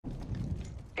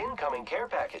incoming care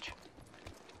package.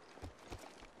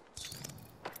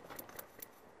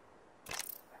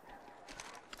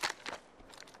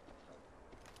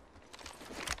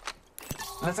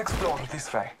 Let's explore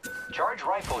this way. Charge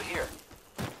rifle here.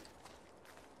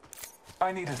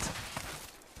 I need it.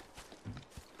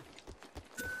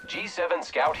 G7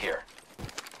 scout here.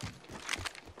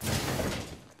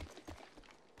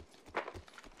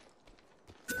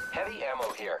 Heavy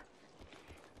ammo here.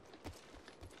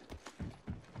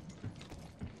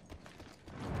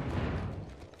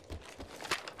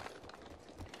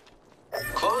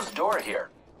 Closed door here.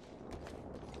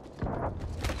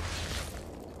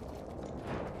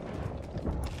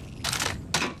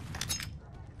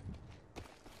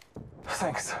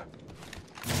 Thanks.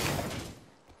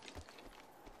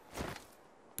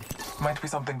 Might be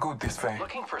something good this way.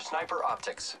 Looking for sniper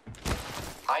optics.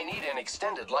 I need an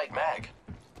extended light mag.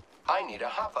 I need a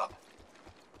hop-up.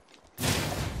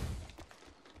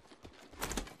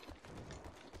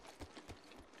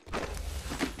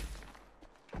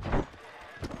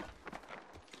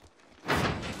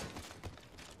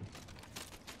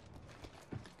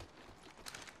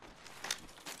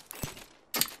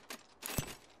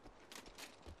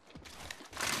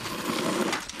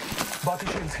 Body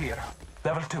shields here.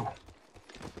 Level 2.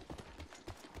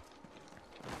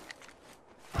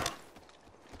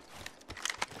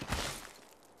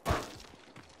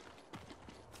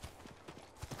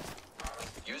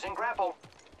 Using grapple.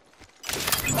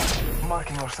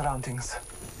 Marking our surroundings.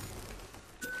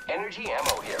 Energy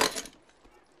ammo here.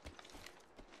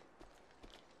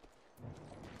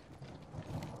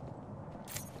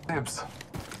 Dibs.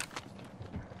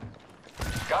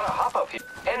 Got a hop-up here.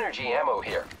 Energy ammo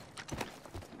here.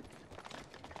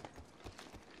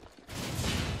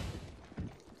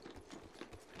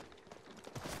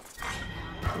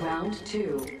 Round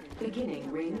 2.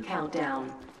 Beginning ring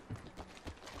countdown.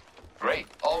 Great.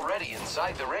 Already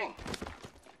inside the ring.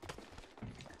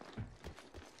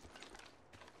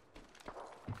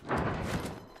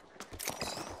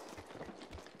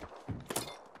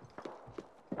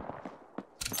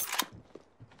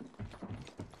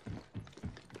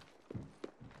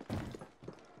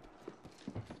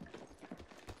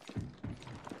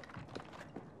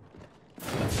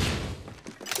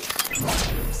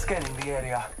 Scanning the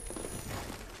area.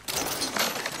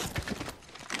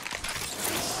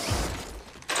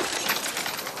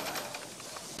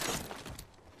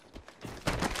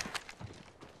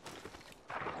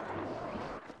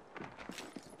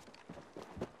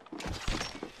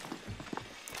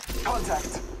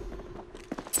 Contact.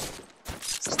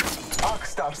 Arc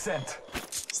star sent.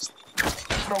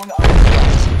 Thrown out.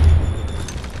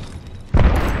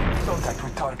 Contact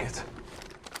with target.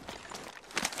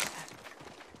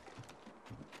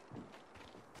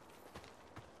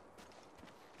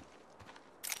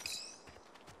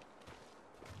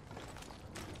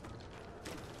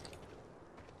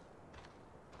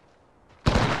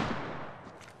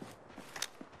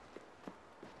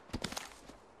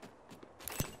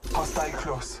 Hostile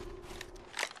close.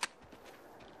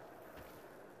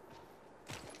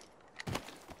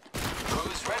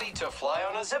 Who's ready to fly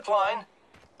on a zipline?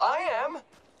 I am.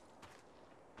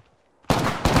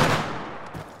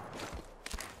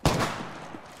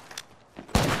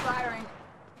 Firing.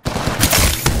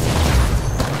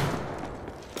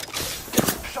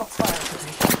 Shots fired at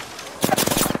me.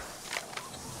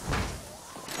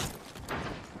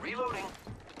 Reloading.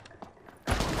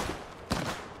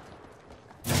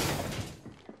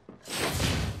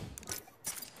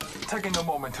 Taking a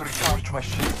moment to recharge my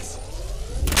shields.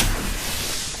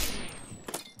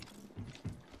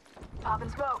 Pop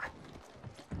and smoke.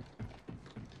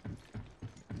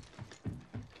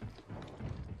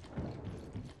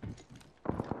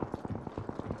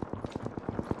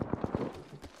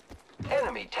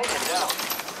 Enemy taken down.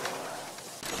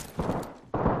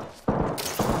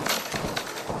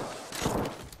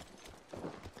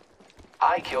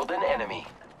 I killed an enemy.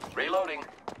 Reloading.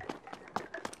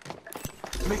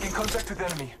 Making contact with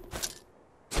enemy.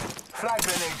 Frag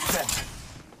grenade sent.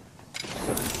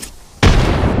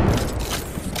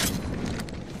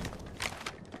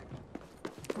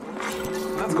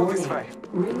 Let's go this way.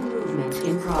 Ring movement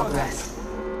in progress.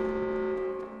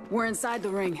 We're inside the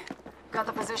ring. Got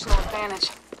the positional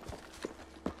advantage.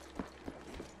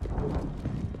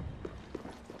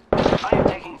 I am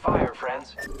taking fire,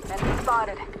 friends. Enemy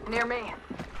spotted. Near me.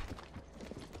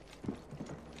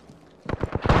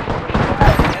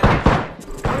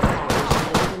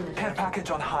 Care package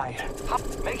on high.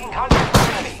 Making contact with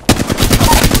enemy.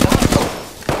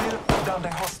 Down the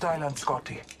hostile and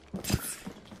Scotty.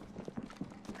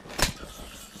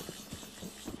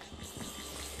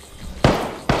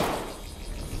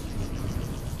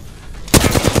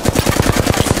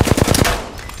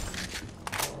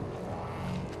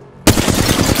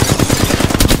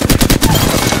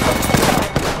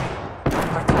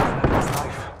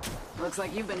 Looks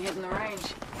like you've been hitting the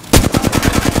range.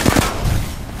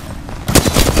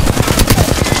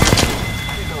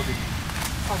 Reloading.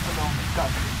 Fight alone,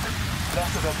 gun.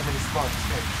 Last of them in his spawn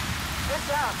stage. Good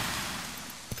job.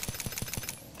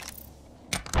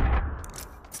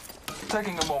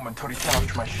 Taking a moment to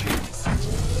recharge my shields.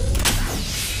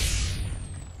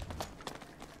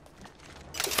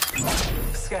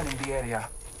 Scanning the area.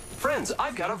 Friends,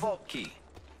 I've got a vault key.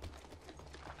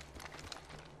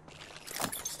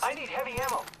 I need heavy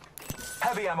ammo.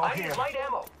 Heavy ammo I here. need light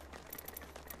ammo.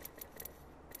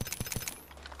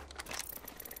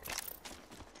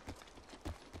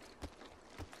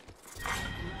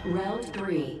 Round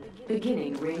 3.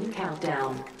 Beginning ring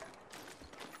countdown.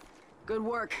 Good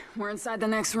work. We're inside the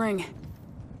next ring.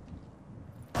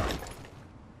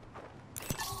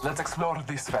 Let's explore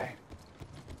this way.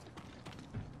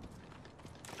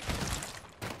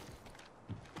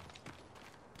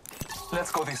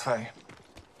 Let's go this way.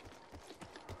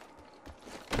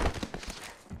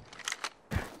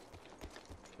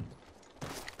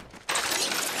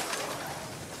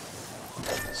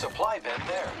 Supply bin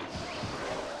there.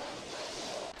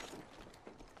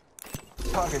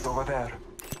 Target over there.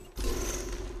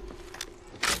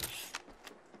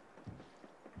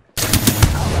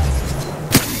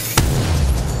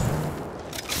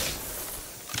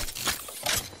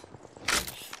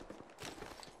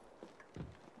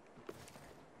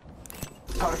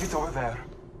 Target over there.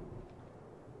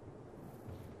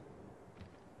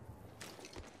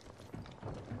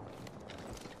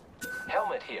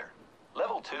 Helmet here.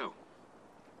 Level 2.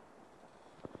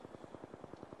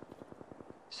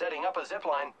 Setting up a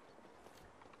zipline.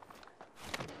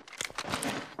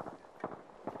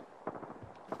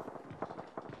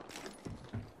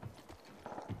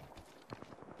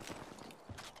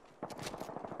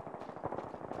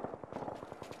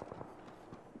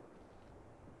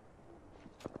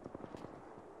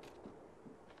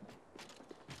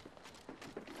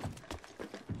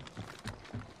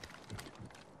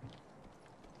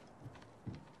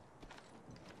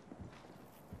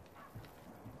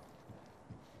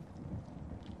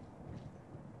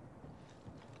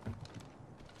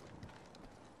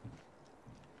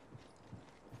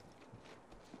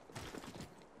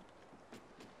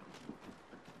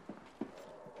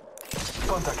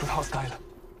 Contact with hostile.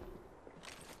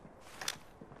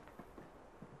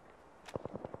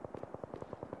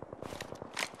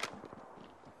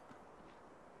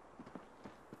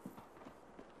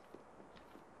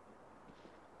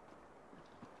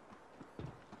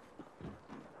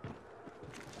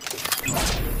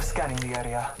 Scanning the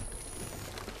area.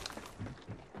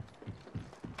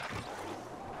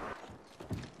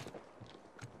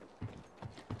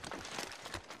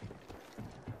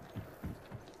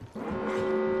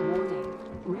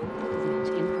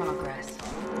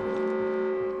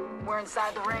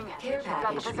 Inside the ring.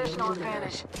 Got the positional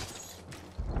advantage.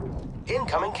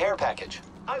 Incoming care package.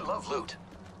 I love loot.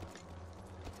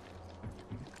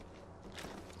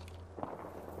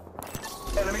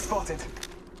 Enemy spotted.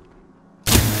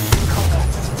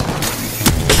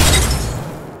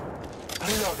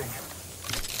 Reloading.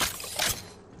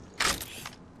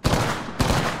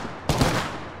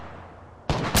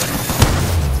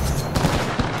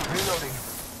 Reloading.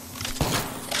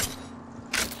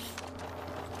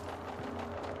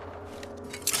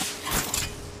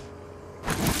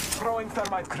 Throwing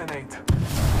thermite grenade.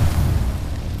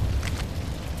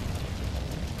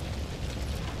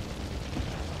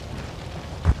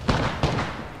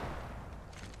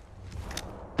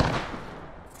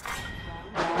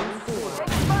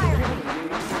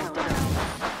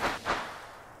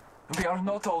 We are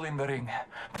not all in the ring.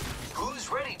 Who's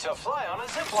ready to fly on a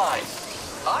zipline?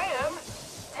 I am.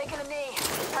 Taking a knee.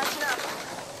 Patching up.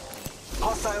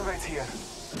 Hostile right here.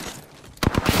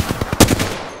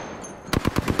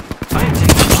 I am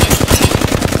taking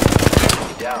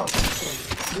down.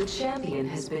 The champion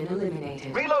has been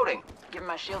eliminated. Reloading. Give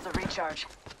my shields a recharge.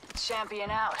 Champion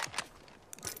out.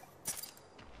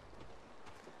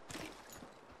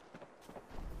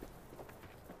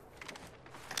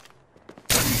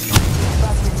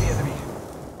 Battling the enemy.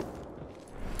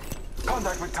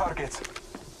 Contact with target.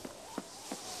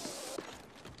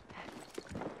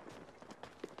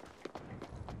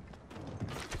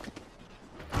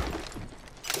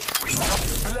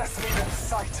 Bless me with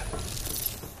sight.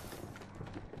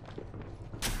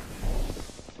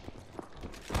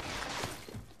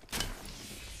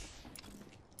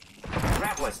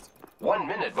 Grappling. 1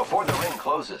 minute before the ring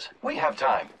closes. We have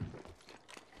time.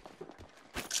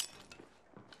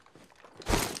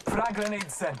 Frag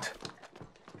grenade sent.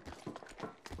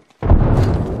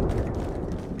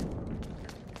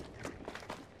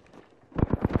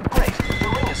 Great.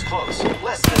 close.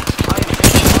 Less than. I'm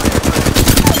taking fire.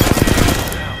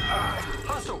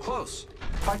 Hostile close.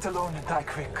 Fight alone and die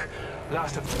quick.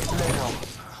 Last of Lego.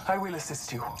 I will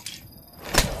assist you.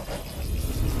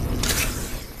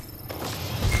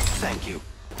 Thank you.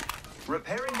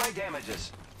 Repairing my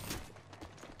damages.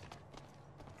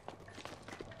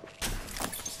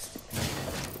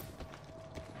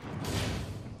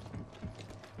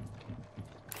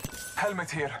 Helmet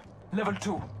here. Level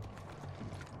 2.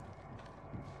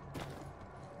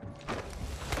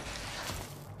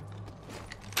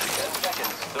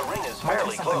 The ring is Might be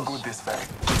fairly something close. good this way.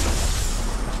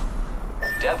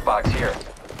 Death box here.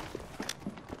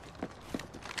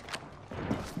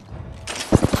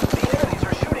 The enemies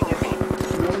are shooting at me.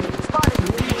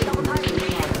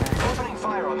 Opening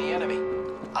fire on the enemy.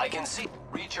 I can see.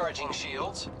 Recharging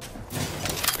shields.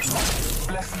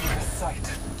 Bless me with sight.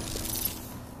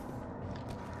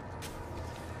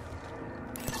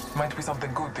 Might be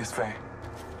something good this way.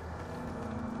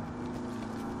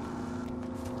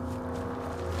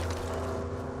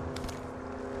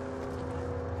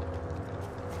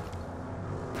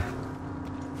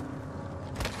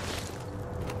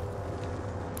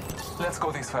 Let's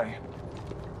go this way.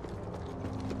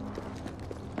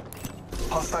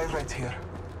 Hostile right here.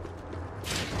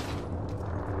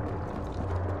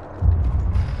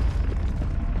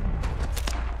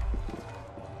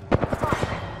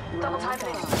 Double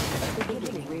timing.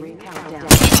 Beginning ring countdown.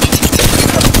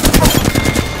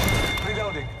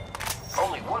 Reloading.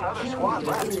 Only one other squad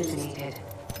left. Eliminated.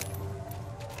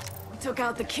 We took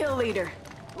out the kill leader.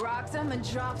 Rocked him and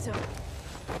dropped him.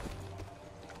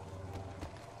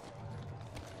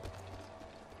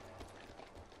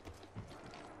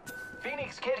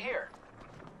 Phoenix Kid here.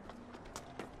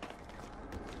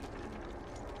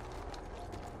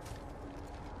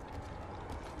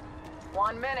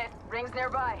 One minute. Ring's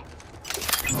nearby.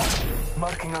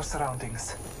 Marking our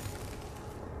surroundings.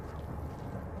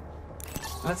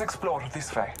 Let's explore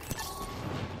this way.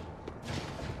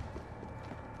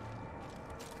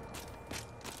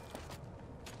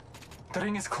 The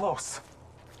ring is close.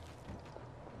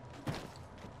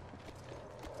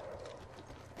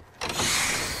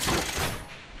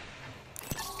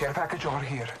 Care package over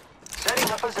here.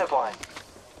 Setting up a zipline.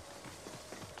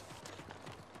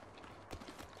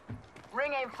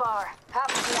 Ring aim far. Half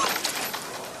of one.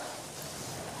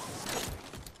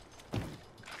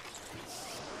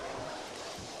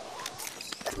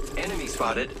 Enemy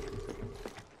spotted.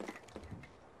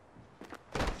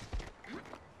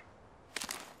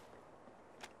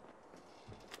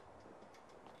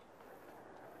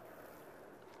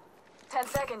 Ten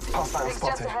seconds. Hostile Ring's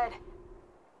just spotted. ahead.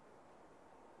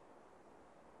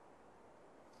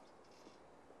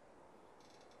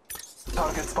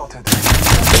 Target spotted.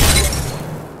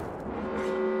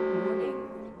 Warning.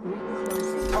 Ring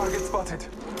closing. Target spotted.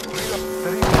 Reload.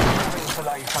 The ring is moving to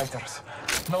live fighters.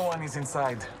 No one is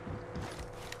inside.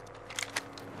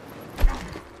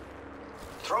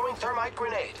 Throwing thermite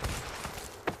grenade.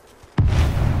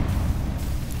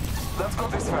 Let's go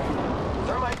this way.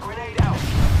 Thermite grenade out.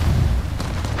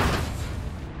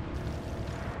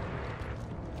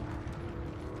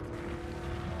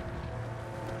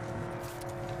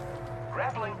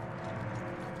 Grappling.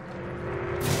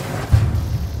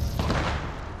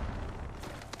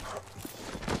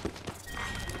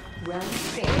 Round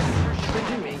space.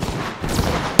 Beginning.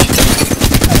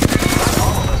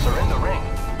 All of us are in the ring.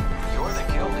 You're the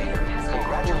kill leader.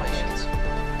 Congratulations.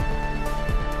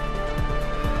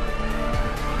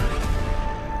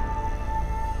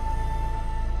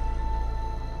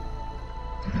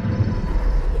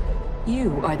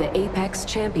 You are the Apex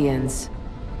Champions.